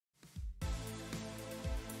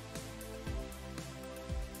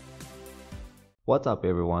What's up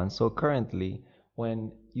everyone? So currently,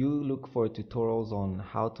 when you look for tutorials on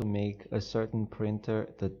how to make a certain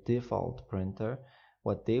printer the default printer,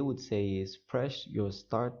 what they would say is press your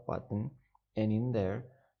start button and in there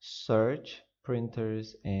search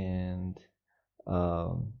printers and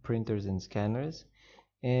scanners.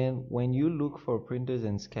 And when you look for printers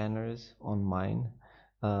and scanners on mine,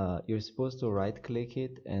 you're supposed to right click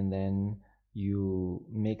it and then you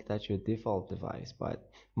make that your default device, but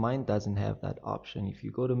mine doesn't have that option. If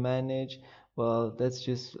you go to manage, well, that's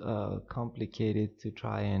just complicated to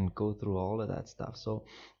try and go through all of that stuff. So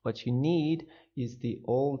what you need is the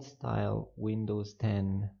old style Windows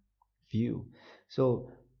 10 view. So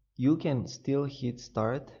you can still hit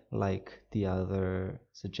start like the other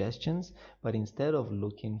suggestions, but instead of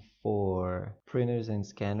looking for printers and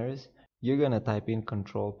scanners, you're gonna type in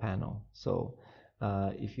control panel. So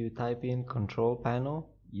if you type in control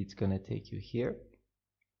panel, it's gonna take you here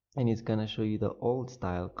and it's gonna show you the old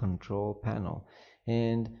style control panel.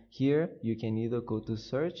 And here you can either go to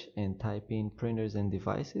search and type in printers and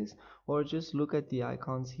devices, or just look at the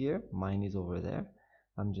icons here. Mine is over there.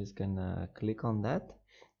 I'm just gonna click on that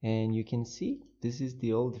and you can see this is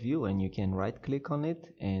the old view, and you can right click on it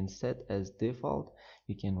and set as default.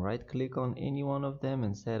 You can right click on any one of them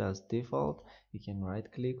and set as default. You can right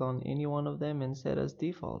click on any one of them and set as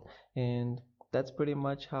default, and that's pretty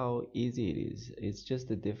much how easy it is. It's just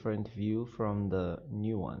a different view from the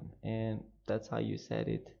new one, and that's how you set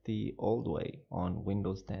it the old way on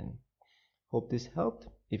Windows 10. Hope this helped.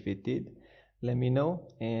 If it did, let me know,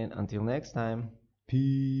 and until next time,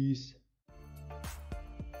 peace.